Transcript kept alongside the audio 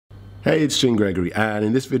Hey, it's Chin Gregory, and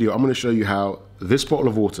in this video, I'm going to show you how this bottle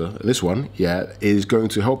of water, this one, is going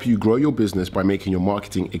to help you grow your business by making your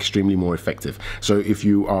marketing extremely more effective. So if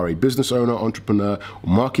you are a business owner, entrepreneur,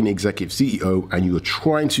 marketing executive, CEO, and you are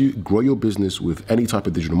trying to grow your business with any type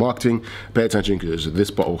of digital marketing, pay attention because this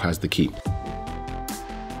bottle has the key.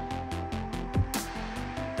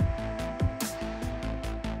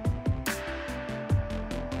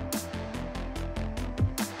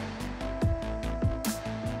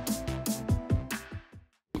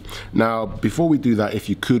 Now, before we do that, if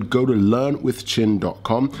you could go to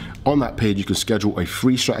learnwithchin.com. On that page, you can schedule a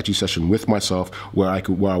free strategy session with myself where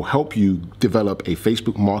I'll help you develop a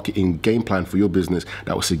Facebook marketing game plan for your business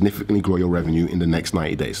that will significantly grow your revenue in the next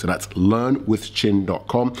 90 days. So that's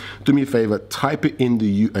learnwithchin.com. Do me a favor, type it in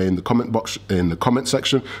the comment box, in the comment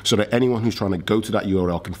section, so that anyone who's trying to go to that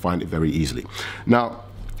URL can find it very easily. Now,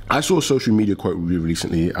 I saw a social media quote review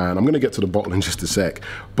recently, and I'm going to get to the bottle in just a sec,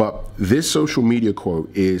 but this social media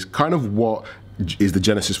quote is kind of what is the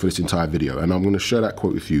genesis for this entire video, and I'm going to share that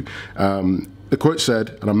quote with you. The quote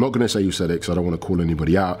said, and I'm not going to say who said it because I don't want to call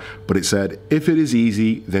anybody out, but it said, "If it is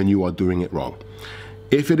easy, then you are doing it wrong."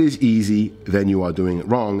 If it is easy, then you are doing it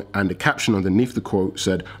wrong. And the caption underneath the quote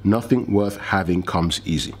said, "Nothing worth having comes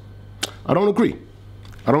easy." I don't agree.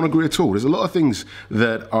 I don't agree at all. There's a lot of things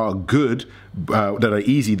that are good, that are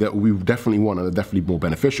easy, that we definitely want and are definitely more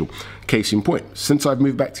beneficial. Case in point, since I've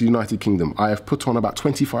moved back to the United Kingdom, I have put on about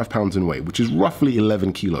 25 pounds in weight, which is roughly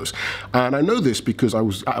 11 kilos. And I know this because I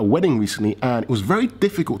was at a wedding recently and it was very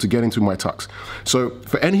difficult to get into my tux. So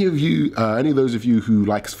for any of you, any of those of you who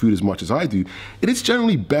like food as much as I do, it is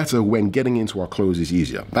generally better when getting into our clothes is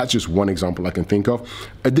easier. That's just one example I can think of.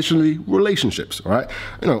 Additionally, relationships, all right?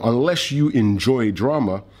 You know, unless you enjoy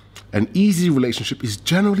drama, an easy relationship is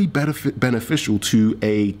generally beneficial to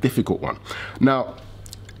a difficult one. Now,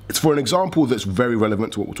 it's for an example that's very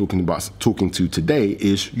relevant to what we're talking to today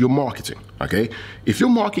is your marketing, okay? If your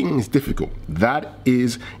marketing is difficult, that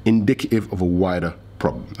is indicative of a wider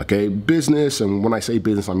problem, okay? Business, and when I say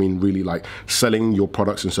business, I mean really like selling your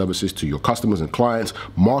products and services to your customers and clients,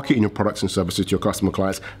 marketing your products and services to your customer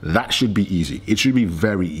clients, that should be easy. It should be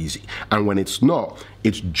very easy. And when it's not,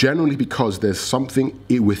 it's generally because there's something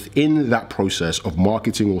within that process of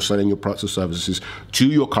marketing or selling your products or services to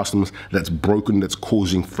your customers that's broken, that's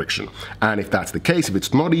causing friction. And if that's the case, if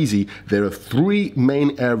it's not easy, there are three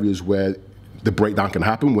main areas where the breakdown can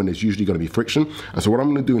happen, when there's usually going to be friction. And so what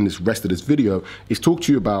I'm going to do in this rest of this video is talk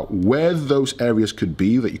to you about where those areas could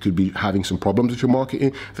be, that you could be having some problems with your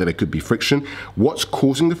marketing, that it could be friction, what's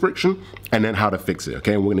causing the friction, and then how to fix it,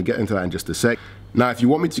 okay? And we're going to get into that in just a sec. Now, if you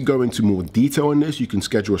want me to go into more detail on this, you can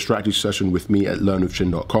schedule a strategy session with me at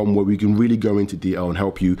learnwithchin.com, where we can really go into detail and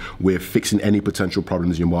help you with fixing any potential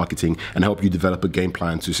problems in your marketing and help you develop a game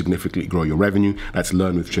plan to significantly grow your revenue. That's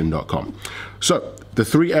learnwithchin.com. So the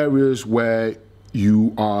three areas where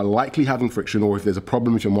you are likely having friction, or if there's a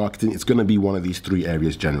problem with your marketing, it's going to be one of these three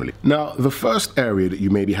areas generally. Now, the first area that you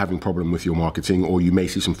may be having problem with your marketing, or you may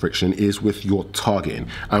see some friction, is with your targeting.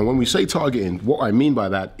 And when we say targeting, what I mean by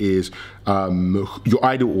that is your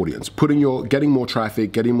ideal audience, getting more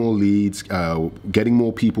traffic, getting more leads, getting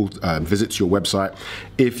more people visits your website.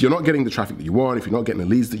 If you're not getting the traffic that you want, if you're not getting the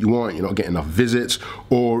leads that you want, you're not getting enough visits,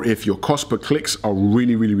 or if your cost per clicks are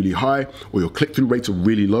really, really, really high, or your click-through rates are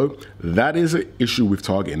really low, that is an issue with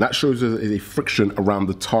targeting. That shows there is a friction around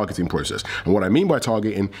the targeting process. And what I mean by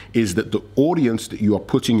targeting is that the audience that you are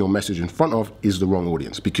putting your message in front of is the wrong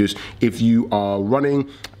audience. Because if you are running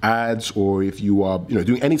ads, or if you are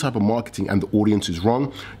doing any type of marketing and the audience is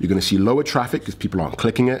wrong, you're going to see lower traffic because people aren't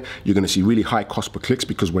clicking it. You're going to see really high cost per clicks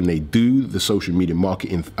because when they do, the social media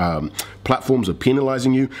marketing platforms are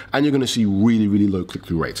penalizing you, and you're going to see really, really low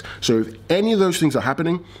click-through rates. So if any of those things are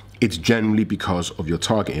happening, it's generally because of your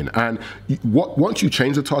targeting. And once you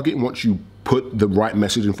change the targeting, once you put the right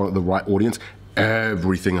message in front of the right audience,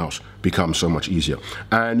 everything else becomes so much easier.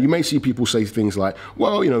 And you may see people say things like,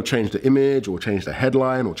 well, change the image, or change the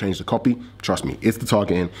headline, or change the copy. Trust me, it's the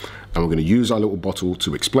targeting, and we're going to use our little bottle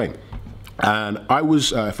to explain. And I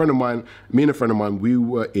was, a friend of mine, me and a friend of mine, we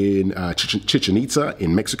were in Chichen Itza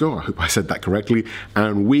in Mexico. I hope I said that correctly.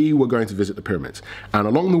 And we were going to visit the pyramids. And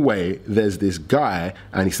along the way, there's this guy,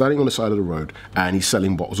 and he's standing on the side of the road, and he's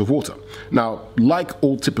selling bottles of water. Now, like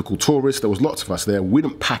all typical tourists, there was lots of us there. We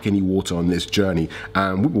didn't pack any water on this journey.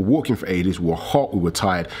 And we were walking for ages. We were hot. We were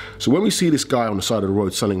tired. So when we see this guy on the side of the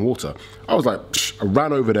road selling water, I was like, I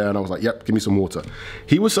ran over there, and I was like, yep, give me some water.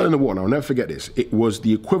 He was selling the water. And I'll never forget this. It was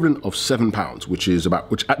the equivalent of £7, which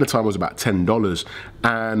at the time was about $10.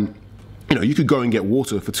 And you could go and get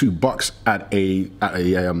water for $2 at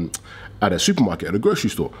at a supermarket, at a grocery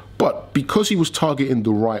store. But because he was targeting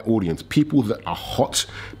the right audience, people that are hot,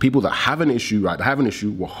 people that have an issue, right? They have an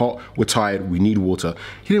issue, we're hot, we're tired, we need water.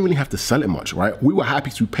 He didn't really have to sell it much, right? We were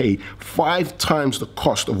happy to pay 5 times the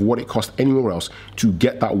cost of what it cost anywhere else to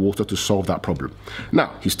get that water to solve that problem.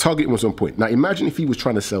 Now, his targeting was on point. Now, imagine if he was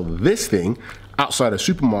trying to sell this thing outside a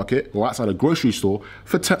supermarket or outside a grocery store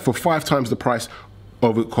for 5 times the price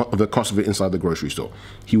of the cost of it inside the grocery store.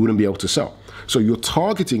 He wouldn't be able to sell. So your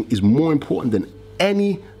targeting is more important than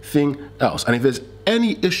anything else. And if there's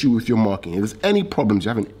any issue with your marketing, if there's any problems,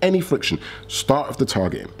 you're having any friction, start with the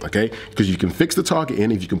targeting, okay? Because you can fix the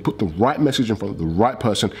targeting, if you can put the right message in front of the right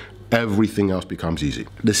person, everything else becomes easy.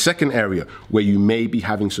 The second area where you may be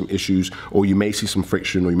having some issues, or you may see some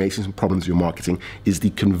friction, or you may see some problems with your marketing, is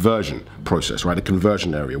the conversion process, right? The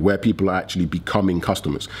conversion area where people are actually becoming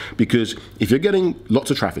customers. Because if you're getting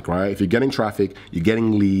lots of traffic, right? If you're getting traffic, you're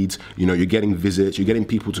getting leads, you're getting visits, you're getting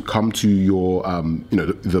people to come to your,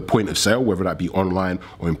 the point of sale, whether that be online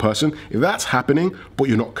or in person. If that's happening, but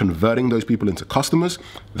you're not converting those people into customers,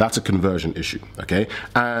 that's a conversion issue, okay?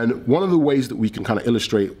 And one of the ways that we can kind of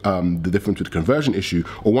illustrate the difference with the conversion issue,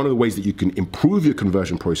 or one of the ways that you can improve your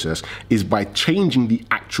conversion process, is by changing the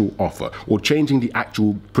actual offer or changing the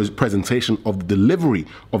actual presentation of the delivery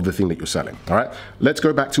of the thing that you're selling. All right, let's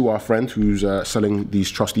go back to our friend who's selling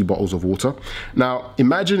these trusty bottles of water. Now,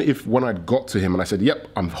 imagine if when I got to him and I said, yep,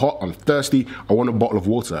 I'm hot, I'm thirsty, I want a bottle of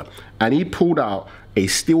water, and he pulled out a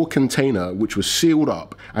steel container which was sealed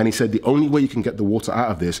up, and he said the only way you can get the water out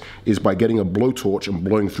of this is by getting a blowtorch and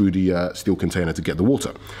blowing through the steel container to get the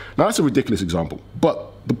water. Now, that's a ridiculous example,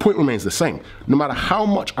 but the point remains the same. No matter how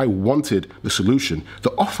much I wanted the solution,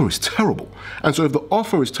 the offer is terrible. And so if the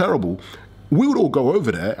offer is terrible, we would all go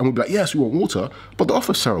over there and we'd be like, yes, we want water, but the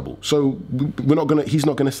offer's terrible. So he's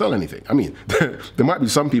not gonna sell anything. I mean, there might be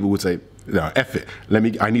some people who would say, no, F it,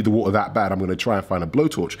 I need the water that bad, I'm gonna try and find a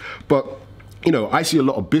blowtorch. But I see a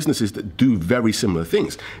lot of businesses that do very similar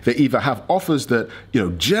things. They either have offers that,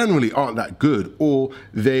 generally aren't that good, or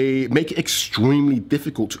they make it extremely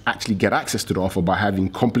difficult to actually get access to the offer by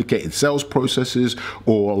having complicated sales processes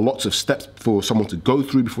or lots of steps for someone to go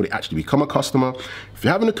through before they actually become a customer. If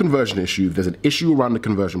you're having a conversion issue, if there's an issue around the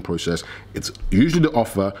conversion process, it's usually the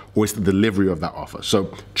offer or it's the delivery of that offer.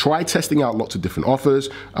 So try testing out lots of different offers,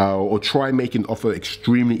 or try making the offer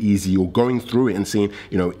extremely easy, or going through it and seeing,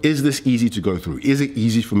 is this easy to go through? Is it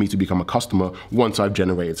easy for me to become a customer once I've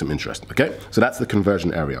generated some interest? Okay, so that's the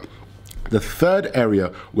conversion area. The third area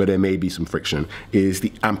where there may be some friction is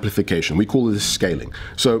the amplification. We call this scaling.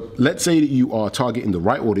 So let's say that you are targeting the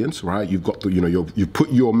right audience, right? You've got you've put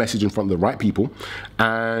your message in front of the right people,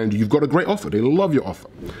 and you've got a great offer. They love your offer,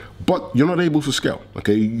 but you're not able to scale.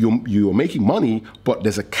 Okay, you're making money, but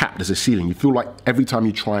there's a cap, there's a ceiling. You feel like every time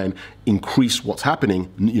you try and increase what's happening,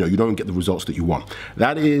 you don't get the results that you want.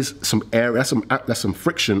 That is some area, that's some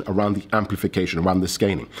friction around the amplification, around the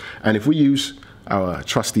scaling. And if we use our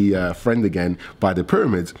trusty friend again by the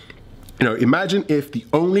pyramids, imagine if the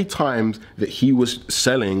only times that he was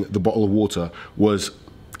selling the bottle of water was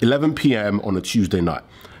 11 p.m. on a Tuesday night.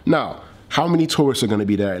 Now, how many tourists are going to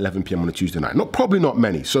be there at 11 p.m. on a Tuesday night? Probably not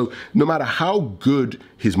many. So no matter how good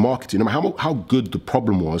his marketing, no matter how good the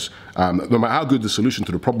problem was, no matter how good the solution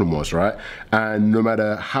to the problem was, right? And no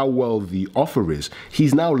matter how well the offer is,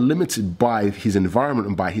 he's now limited by his environment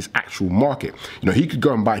and by his actual market. He could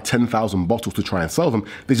go and buy 10,000 bottles to try and sell them.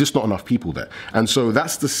 There's just not enough people there. And so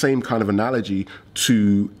that's the same kind of analogy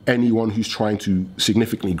to anyone who's trying to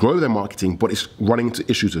significantly grow their marketing, but it's running into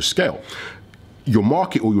issues of scale. Your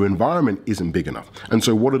market or your environment isn't big enough. And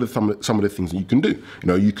so what are some of the things that you can do?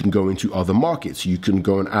 You can go into other markets, you can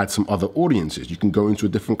go and add some other audiences, you can go into a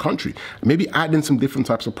different country, maybe add in some different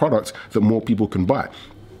types of products that more people can buy.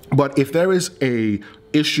 But if there is a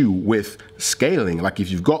issue with scaling, like if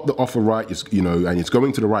you've got the offer right, and it's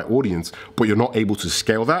going to the right audience, but you're not able to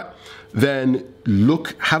scale that, then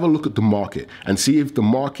have a look at the market and see if the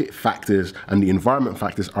market factors and the environment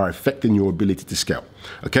factors are affecting your ability to scale.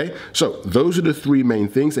 Okay, so those are the 3 main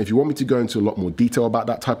things. And if you want me to go into a lot more detail about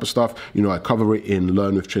that type of stuff, I cover it in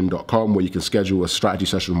learnwithchin.com, where you can schedule a strategy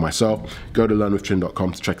session with myself. Go to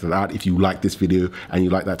learnwithchin.com to check that out if you like this video and you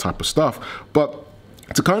like that type of stuff. But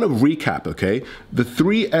to kind of recap, okay, the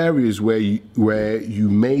 3 areas where you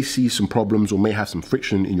may see some problems or may have some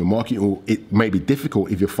friction in your marketing, or it may be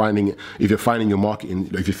difficult if you're finding your marketing,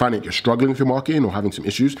 if you're finding you're struggling with your marketing or having some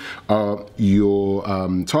issues, are your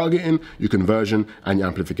targeting, your conversion, and your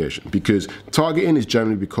amplification. Because targeting is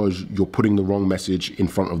generally because you're putting the wrong message in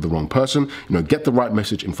front of the wrong person. Get the right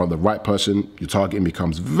message in front of the right person. Your targeting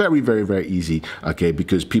becomes very, very, very easy, okay,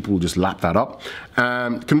 because people will just lap that up.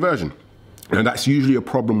 Conversion. And that's usually a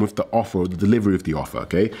problem with the offer or the delivery of the offer,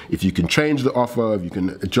 okay? If you can change the offer, if you can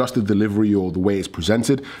adjust the delivery or the way it's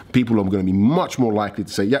presented, people are going to be much more likely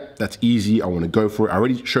to say, yep, that's easy, I want to go for it. I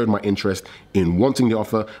already showed my interest in wanting the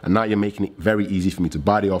offer, and now you're making it very easy for me to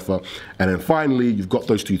buy the offer. And then finally, you've got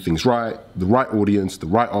those two things right, the right audience, the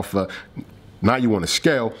right offer. Now you want to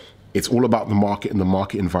scale. It's all about the market and the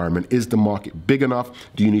market environment. Is the market big enough?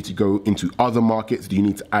 Do you need to go into other markets? Do you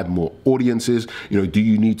need to add more audiences? Do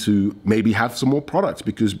you need to maybe have some more products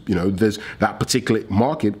because, there's that particular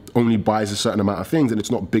market only buys a certain amount of things and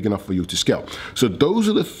it's not big enough for you to scale. So those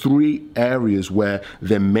are the three areas where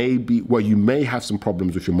you may have some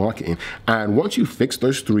problems with your marketing. And once you fix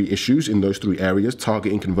those three issues in those three areas,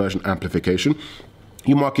 targeting, conversion, amplification,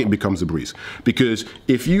 your marketing becomes a breeze. Because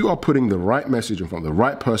if you are putting the right message in front of the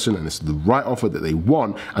right person and it's the right offer that they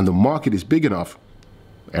want and the market is big enough,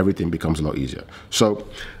 everything becomes a lot easier. So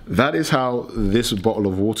that is how this bottle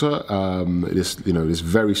of water, this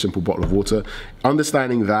very simple bottle of water,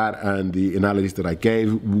 understanding that and the analogies that I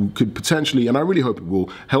gave could potentially, and I really hope it will,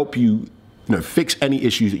 help you fix any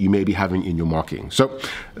issues that you may be having in your marketing. So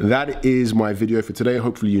that is my video for today.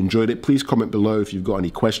 Hopefully you enjoyed it. Please comment below if you've got any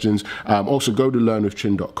questions. Also go to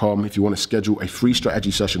learnwithchin.com if you want to schedule a free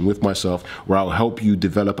strategy session with myself where I'll help you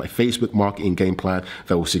develop a Facebook marketing game plan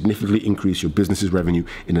that will significantly increase your business's revenue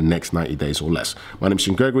in the next 90 days or less. My name is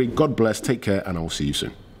Chin Gregory. God bless, take care, and I will see you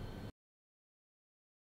soon.